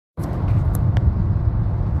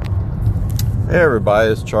Hey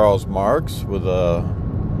everybody, it's Charles Marks with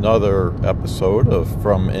another episode of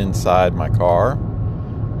From Inside My Car.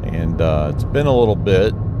 And it's been a little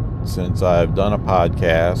bit since I've done a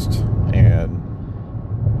podcast, and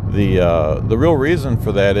the real reason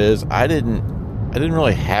for that is I didn't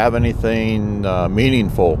really have anything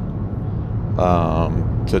meaningful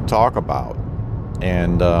to talk about.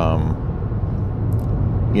 And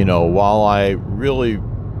while I really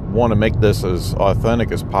want to make this as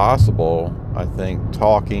authentic as possible, I think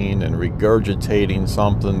talking and regurgitating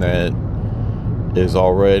something that is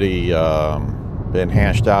already been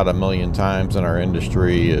hashed out a million times in our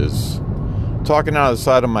industry is talking out of the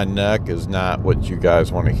side of my neck is not what you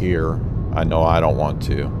guys want to hear. I know I don't want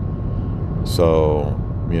to. So,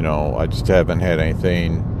 I just haven't had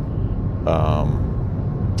anything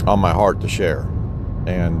on my heart to share.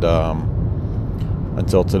 And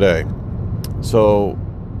until today. So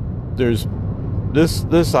there's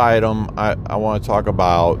this item I want to talk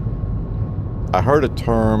about. I heard a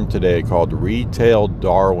term today called retail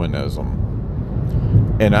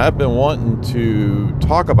Darwinism. And I've been wanting to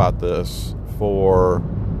talk about this for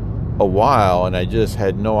a while, and I just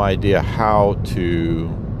had no idea how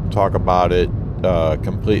to talk about it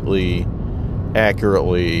completely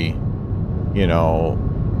accurately, in a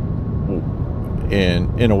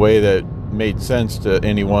way that made sense to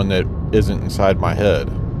anyone that isn't inside my head.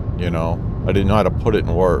 I didn't know how to put it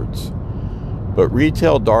in words. But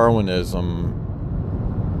retail Darwinism,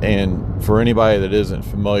 and for anybody that isn't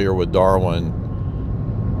familiar with Darwin,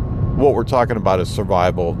 what we're talking about is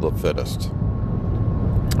survival of the fittest.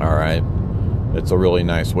 All right. It's a really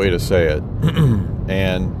nice way to say it.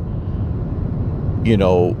 And,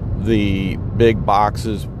 the big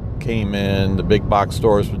boxes came in, the big box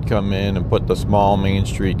stores would come in and put the small Main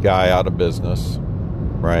Street guy out of business,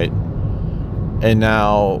 right? And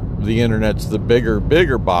now the internet's the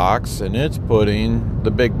bigger box, and it's putting the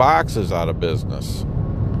big boxes out of business.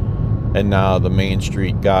 And now the Main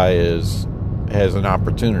Street guy has an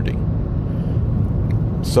opportunity.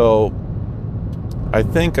 So I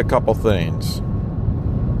think a couple things.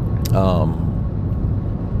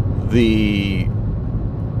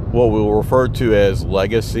 What we'll refer to as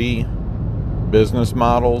legacy business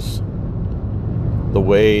models, the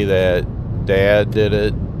way that Dad did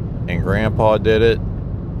it and Grandpa did it,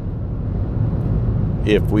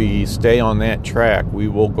 if we stay on that track, we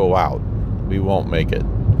will go out. We won't make it.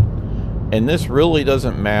 And this really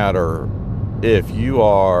doesn't matter if you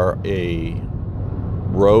are a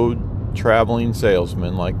road traveling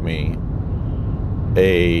salesman like me,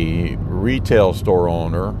 a retail store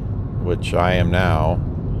owner, which I am now,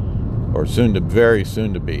 or very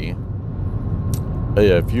soon to be.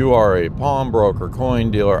 If you are a pawnbroker,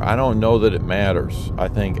 coin dealer, I don't know that it matters. I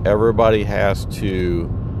think everybody has to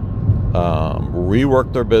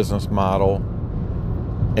rework their business model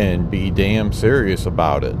and be damn serious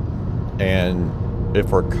about it. And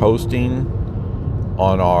if we're coasting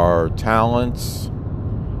on our talents,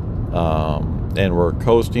 and we're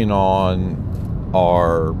coasting on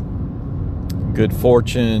our good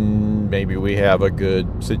fortune, maybe we have a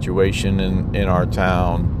good situation in our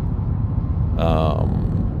town,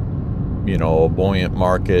 a buoyant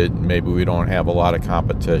market, maybe we don't have a lot of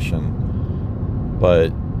competition,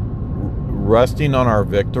 but resting on our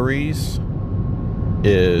victories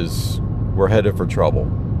we're headed for trouble.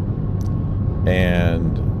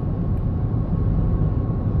 And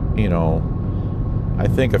I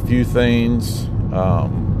think a few things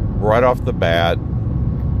right off the bat.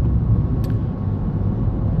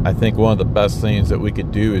 I think one of the best things that we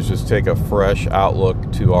could do is just take a fresh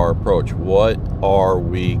outlook to our approach. What are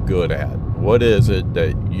we good at? What is it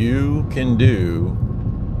that you can do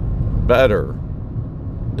better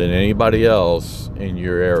than anybody else in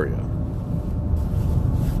your area?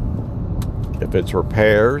 If it's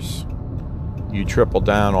repairs, you triple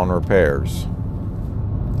down on repairs.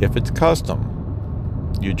 If it's custom,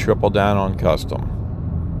 you triple down on custom.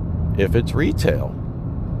 If it's retail,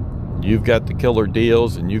 you've got the killer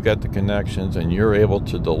deals and you've got the connections and you're able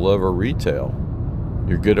to deliver retail.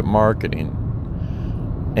 You're good at marketing.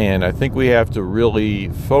 And I think we have to really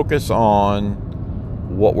focus on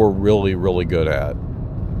what we're really, really good at.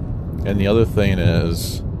 And the other thing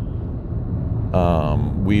is,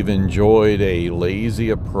 we've enjoyed a lazy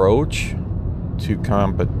approach to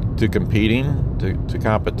competing, to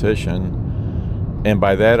competition. And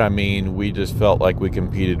by that I mean we just felt like we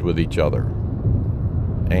competed with each other.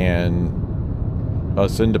 And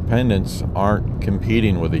us independents aren't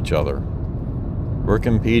competing with each other. We're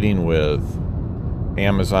competing with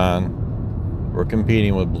Amazon. We're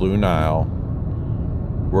competing with Blue Nile.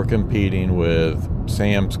 We're competing with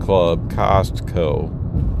Sam's Club, Costco.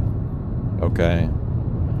 Okay?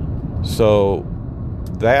 So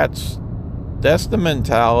that's the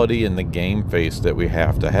mentality and the game face that we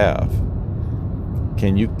have to have.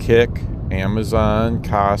 Can you kick Amazon,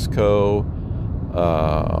 Costco,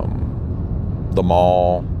 the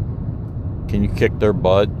mall? Can you kick their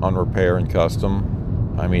butt on repair and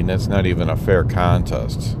custom? I mean, that's not even a fair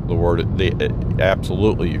contest.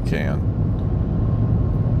 Absolutely you can.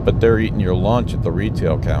 But they're eating your lunch at the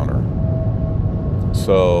retail counter.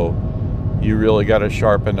 So you really got to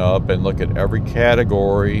sharpen up and look at every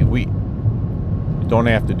category. We don't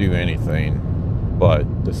have to do anything,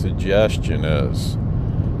 but the suggestion is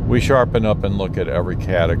we sharpen up and look at every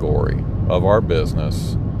category of our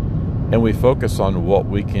business, and we focus on what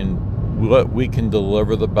we can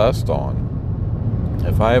deliver the best on.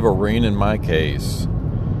 If I have a ring in my case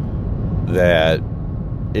that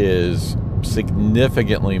is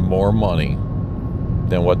significantly more money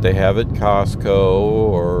than what they have at Costco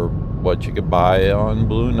or what you could buy on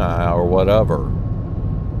Blue Nile or whatever,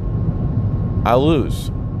 I lose.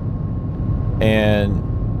 And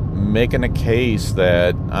making a case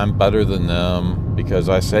that I'm better than them because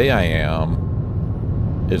I say I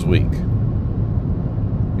am is weak.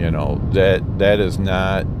 You know, that is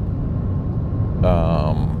not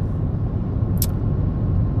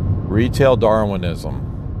retail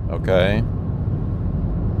Darwinism, okay?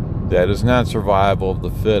 That is not survival of the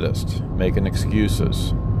fittest, making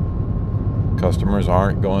excuses. Customers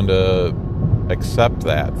aren't going to accept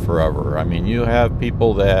that forever. I mean, you have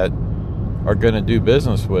people that are going to do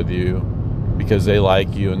business with you because they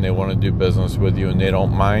like you and they want to do business with you, and they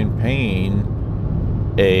don't mind paying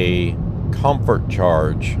a comfort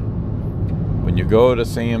charge. When you go to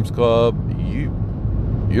Sam's Club,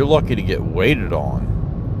 you're lucky to get waited on.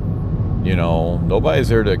 You know, nobody's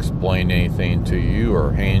there to explain anything to you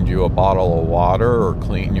or hand you a bottle of water or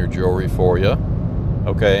clean your jewelry for you.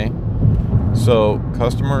 Okay? So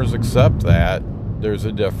customers accept that there's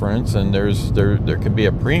a difference, and there can be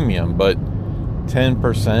a premium, but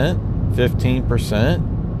 10%,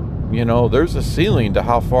 15%, you know, there's a ceiling to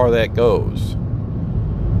how far that goes.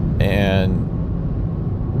 And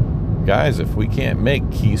guys, if we can't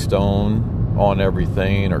make Keystone on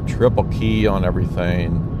everything or triple key on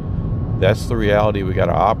everything, that's the reality we got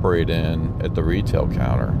to operate in at the retail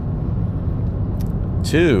counter.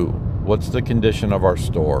 2, what's the condition of our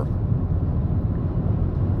store?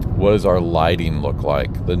 What does our lighting look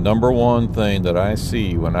like? The number one thing that I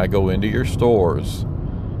see when I go into your stores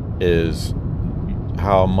is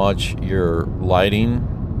how much your lighting.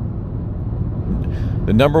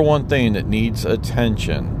 The number one thing that needs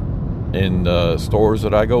attention in the stores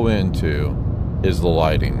that I go into is the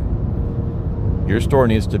lighting. Your store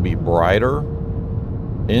needs to be brighter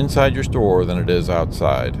inside your store than it is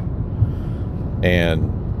outside.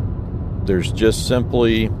 And there's just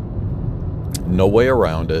simply no way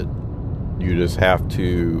around it. You just have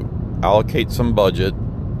to allocate some budget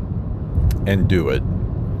and do it.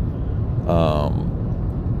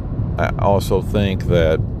 I also think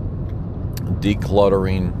that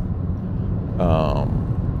decluttering,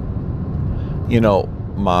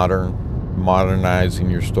 modernizing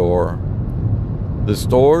your store. The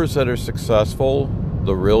stores that are successful,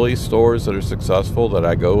 the really stores that are successful that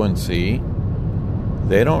I go and see,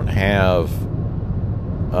 they don't have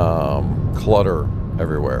clutter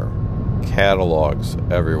everywhere, catalogs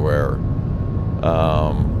everywhere,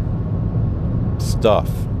 stuff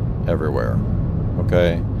everywhere.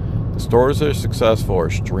 Okay? The stores that are successful are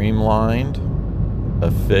streamlined,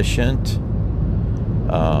 efficient.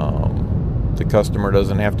 The customer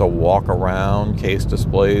doesn't have to walk around case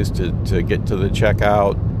displays to get to the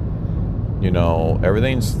checkout. You know,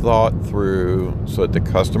 everything's thought through so that the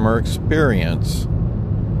customer experience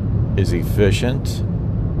is efficient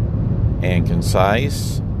and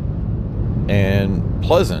concise and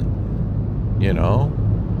pleasant. You know,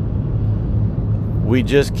 we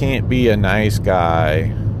just can't be a nice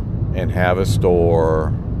guy and have a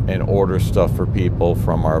store and order stuff for people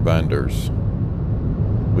from our vendors.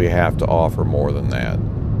 We have to offer more than that.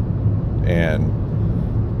 And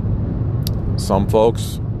some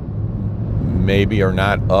folks maybe are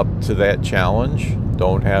not up to that challenge,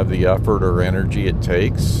 don't have the effort or energy it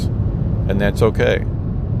takes, and that's okay.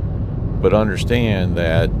 But understand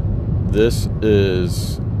that this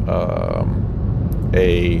is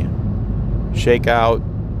a shakeout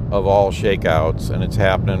of all shakeouts, and it's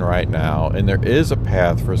happening right now, and there is a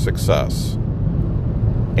path for success,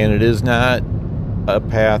 and it is not a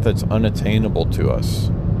path that's unattainable to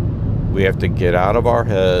us. We have to get out of our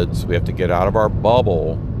heads, we have to get out of our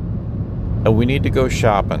bubble, and we need to go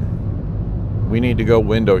shopping. We need to go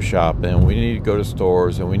window shopping, we need to go to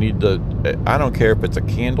stores, and we need to, I don't care if it's a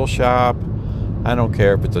candle shop I don't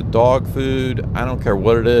care if it's a dog food. I don't care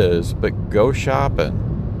what it is, but go shopping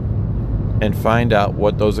and find out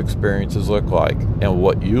what those experiences look like and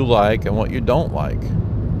what you like and what you don't like.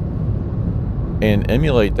 And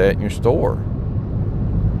emulate that in your store.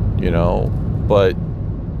 But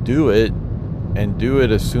do it, and do it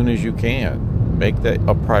as soon as you can. Make that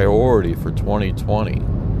a priority for 2020.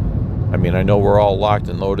 I mean, I know we're all locked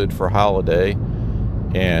and loaded for holiday,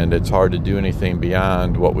 and it's hard to do anything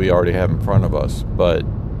beyond what we already have in front of us. But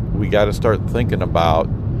we got to start thinking about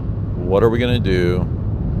what are we going to do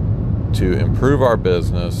to improve our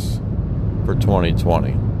business for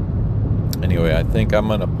 2020. Anyway, I think I'm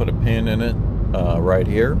going to put a pin in it right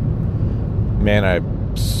here. Man, I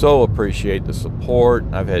so appreciate the support.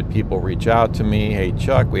 I've had people reach out to me. Hey,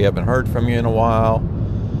 Chuck, we haven't heard from you in a while.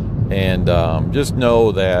 And just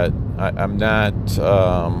know that I'm not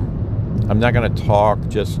going to talk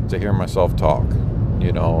just to hear myself talk.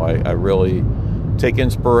 I really take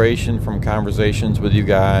inspiration from conversations with you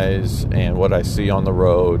guys and what I see on the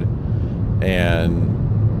road.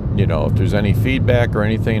 And, if there's any feedback or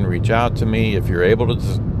anything, reach out to me. If you're able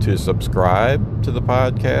to subscribe to the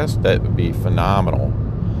podcast, that would be phenomenal.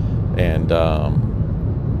 And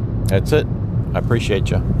that's it. I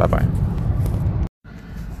appreciate you. Bye-bye.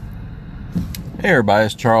 Hey everybody,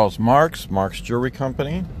 it's Charles Marks Jewelry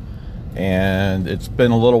Company, and it's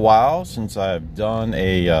been a little while since I've done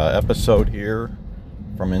a episode here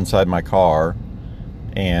from inside my car,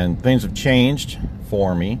 and things have changed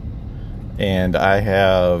for me, and I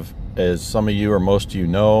have, as some of you or most of you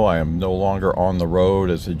know, I am no longer on the road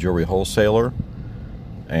as a jewelry wholesaler.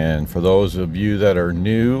 And for those of you that are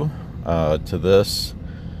new to this,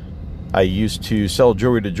 I used to sell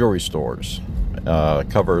jewelry to jewelry stores.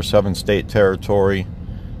 Cover a 7-state territory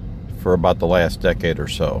for about the last decade or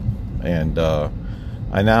so. And I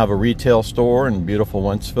now have a retail store in beautiful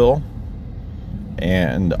Wentzville.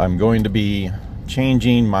 And I'm going to be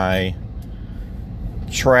changing my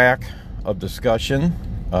track of discussion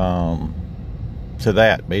to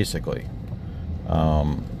that, basically.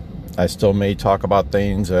 I still may talk about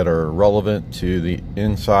things that are relevant to the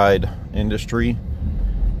inside industry.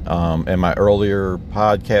 And my earlier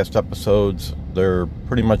podcast episodes, they're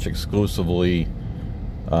pretty much exclusively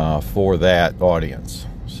for that audience.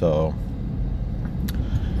 So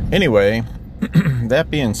anyway,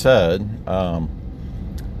 that being said,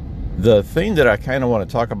 the thing that I kind of want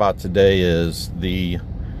to talk about today is the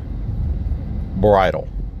bridle.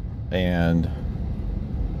 And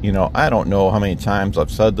I don't know how many times I've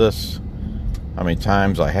said this, how many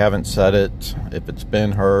times I haven't said it, if it's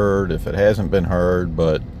been heard, if it hasn't been heard,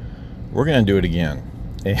 but we're going to do it again.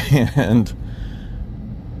 And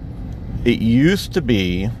it used to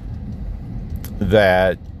be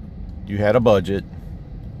that you had a budget,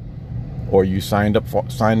 or you signed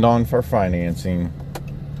on for financing,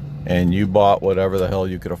 and you bought whatever the hell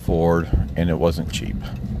you could afford, and it wasn't cheap.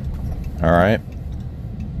 All right?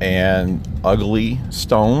 And ugly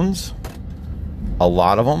stones, a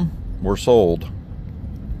lot of them were sold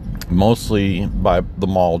mostly by the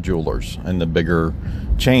mall jewelers and the bigger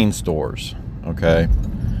chain stores, okay?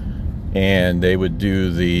 And they would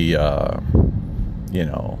do the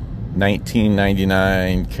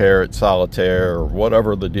 1999 carat solitaire, or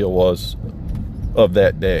whatever the deal was of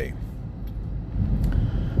that day.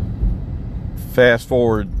 Fast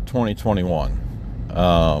forward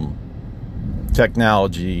 2021,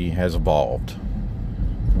 technology has evolved.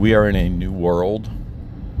 We are in a new world,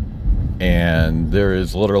 and there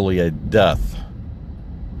is literally a death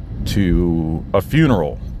to a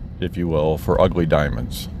funeral, if you will, for ugly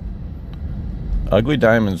diamonds. Ugly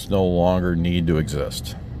diamonds no longer need to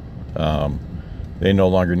exist. They no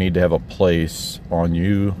longer need to have a place on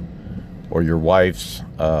you or your wife's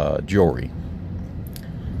jewelry.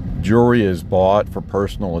 Jewelry is bought for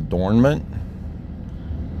personal adornment.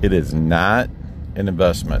 It is not an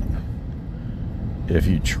investment. If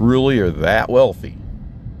you truly are that wealthy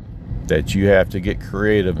that you have to get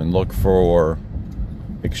creative and look for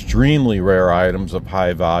extremely rare items of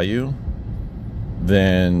high value,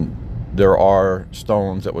 then there are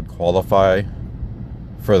stones that would qualify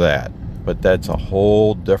for that. But that's a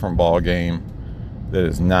whole different ball game. That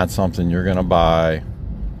is not something you're going to buy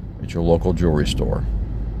at your local jewelry store.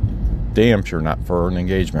 Damn sure not for an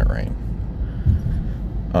engagement ring.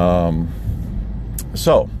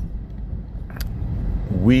 So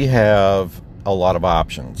we have a lot of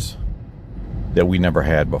options that we never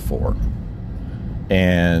had before.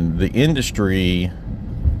 And the industry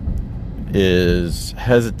is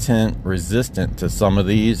hesitant, resistant to some of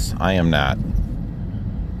these. I am not.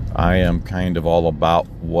 I am kind of all about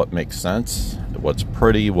what makes sense, what's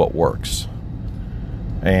pretty, what works.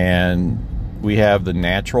 And we have the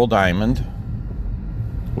natural diamond,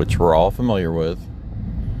 which we're all familiar with.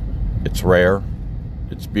 It's rare,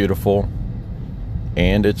 it's beautiful,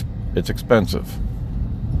 and it's expensive.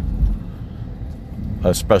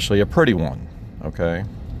 Especially a pretty one, okay?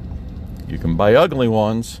 You can buy ugly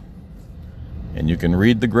ones, and you can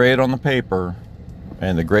read the grade on the paper,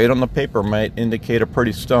 and the grade on the paper might indicate a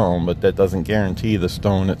pretty stone, but that doesn't guarantee the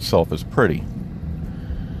stone itself is pretty.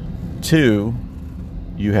 2,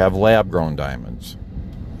 you have lab-grown diamonds.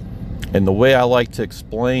 And the way I like to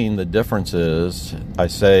explain the difference is, I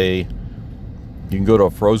say you can go to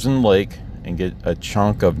a frozen lake and get a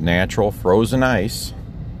chunk of natural frozen ice,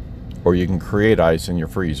 or you can create ice in your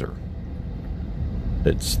freezer.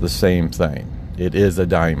 It's the same thing. It is a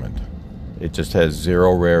diamond. It just has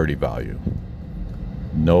 0 rarity value.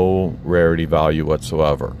 No rarity value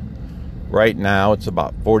whatsoever. Right now, it's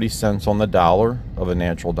about 40 cents on the dollar of a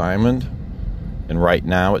natural diamond. And right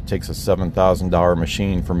now, it takes a $7,000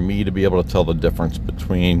 machine for me to be able to tell the difference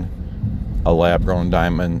between a lab-grown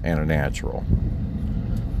diamond and a natural.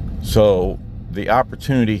 So the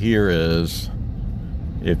opportunity here is,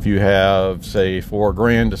 if you have, say, $4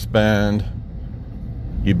 grand to spend,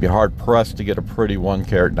 you'd be hard-pressed to get a pretty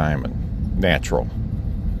 1-carat diamond, natural.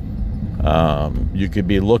 You could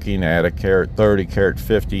be looking at a carat 30, carat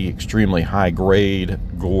 50, extremely high-grade,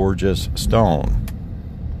 gorgeous stone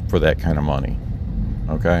for that kind of money.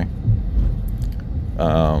 Okay?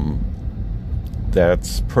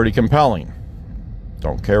 That's pretty compelling.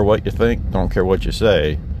 Don't care what you think, don't care what you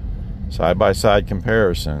say. Side-by-side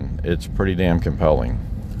comparison, it's pretty damn compelling.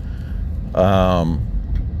 The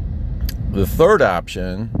third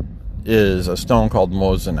option is a stone called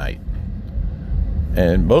moissanite.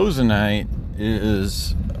 And moissanite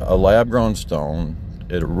is a lab-grown stone.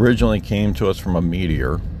 It originally came to us from a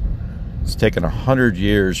meteor. It's taken 100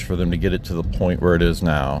 years for them to get it to the point where it is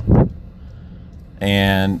now.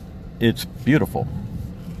 And it's beautiful.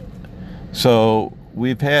 So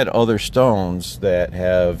we've had other stones that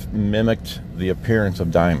have mimicked the appearance of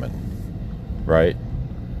diamond, right?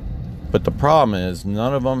 But the problem is,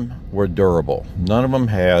 none of them were durable. None of them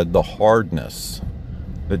had the hardness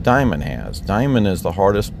that diamond has. Diamond is the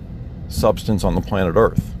hardest substance on the planet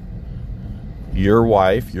Earth. Your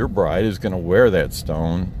wife, your bride, is going to wear that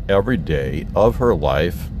stone every day of her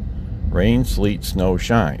life, rain, sleet, snow,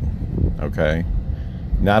 shine. Okay?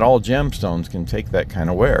 Not all gemstones can take that kind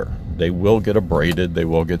of wear. They will get abraded, they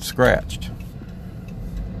will get scratched.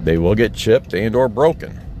 They will get chipped and or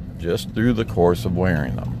broken just through the course of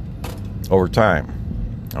wearing them over time.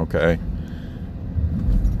 Okay?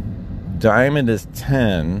 Diamond is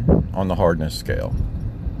 10 on the hardness scale.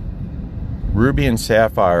 Ruby and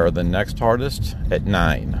sapphire are the next hardest at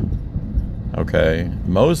 9. Okay?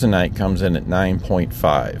 Moissanite comes in at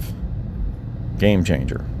 9.5. Game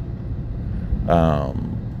changer.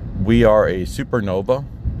 We are a Supernova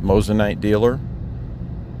moissanite dealer.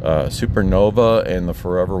 Supernova and the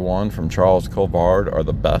Forever One from Charles Covard are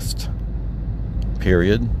the best.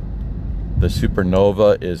 Period. The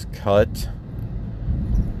Supernova is cut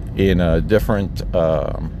in a different,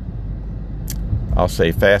 I'll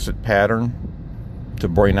say, facet pattern to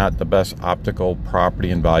bring out the best optical property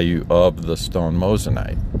and value of the stone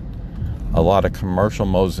moissanite. A lot of commercial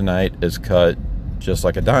moissanite is cut just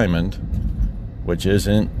like a diamond, which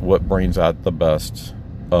isn't what brings out the best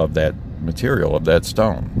of that material, of that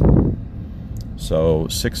stone. So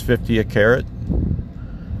 $650 a carat,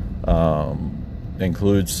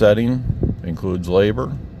 includes setting, includes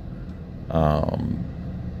labor.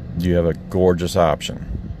 You have a gorgeous option.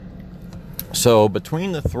 So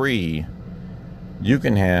between the three, you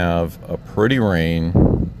can have a pretty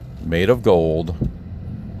ring made of gold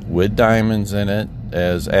with diamonds in it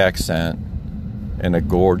as accent, and a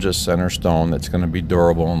gorgeous center stone that's going to be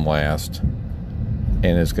durable and last,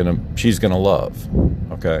 and she's going to love.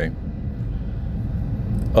 Okay?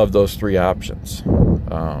 Of those three options,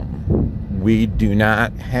 we do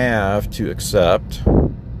not have to accept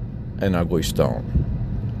an ugly stone.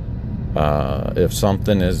 If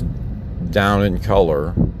something is down in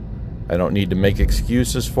color, I don't need to make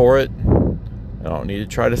excuses for it. I don't need to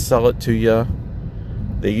try to sell it to you.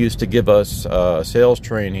 They used to give us sales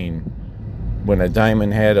training when a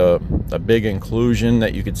diamond had a big inclusion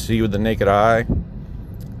that you could see with the naked eye.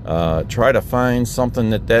 Try to find something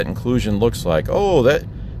that inclusion looks like. Oh, that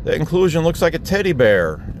inclusion looks like a teddy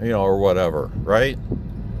bear, or whatever, right?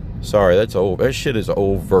 Sorry, that's over. That shit is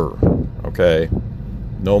over. Okay,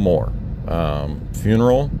 no more.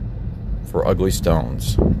 Funeral for ugly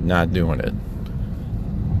stones. Not doing it.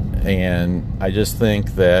 And I just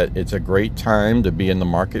think that it's a great time to be in the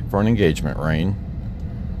market for an engagement ring.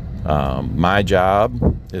 My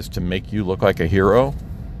job is to make you look like a hero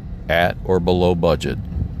at or below budget.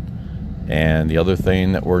 And the other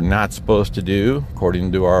thing that we're not supposed to do,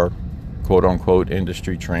 according to our quote-unquote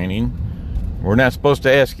industry training, we're not supposed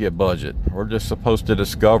to ask you a budget. We're just supposed to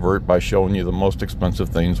discover it by showing you the most expensive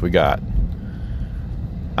things we got.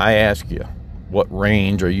 I ask you, what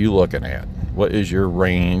range are you looking at? What is your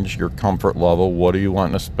range, your comfort level? What are you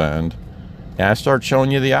wanting to spend? And I start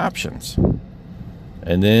showing you the options.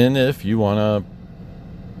 And then if you want to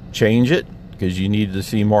change it because you need to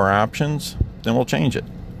see more options, then we'll change it.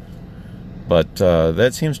 But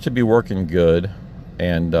that seems to be working good.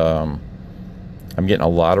 And I'm getting a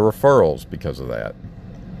lot of referrals because of that.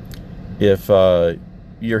 If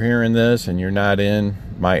you're hearing this and you're not in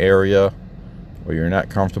my area, or you're not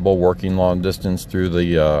comfortable working long distance through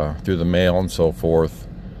the mail and so forth,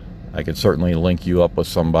 I could certainly link you up with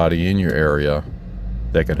somebody in your area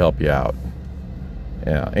that could help you out.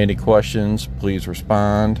 Any questions, please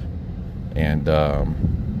respond, and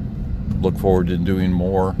look forward to doing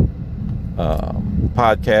more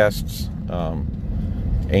podcasts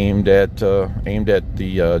aimed at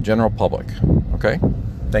the general public. Okay,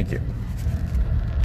 thank you.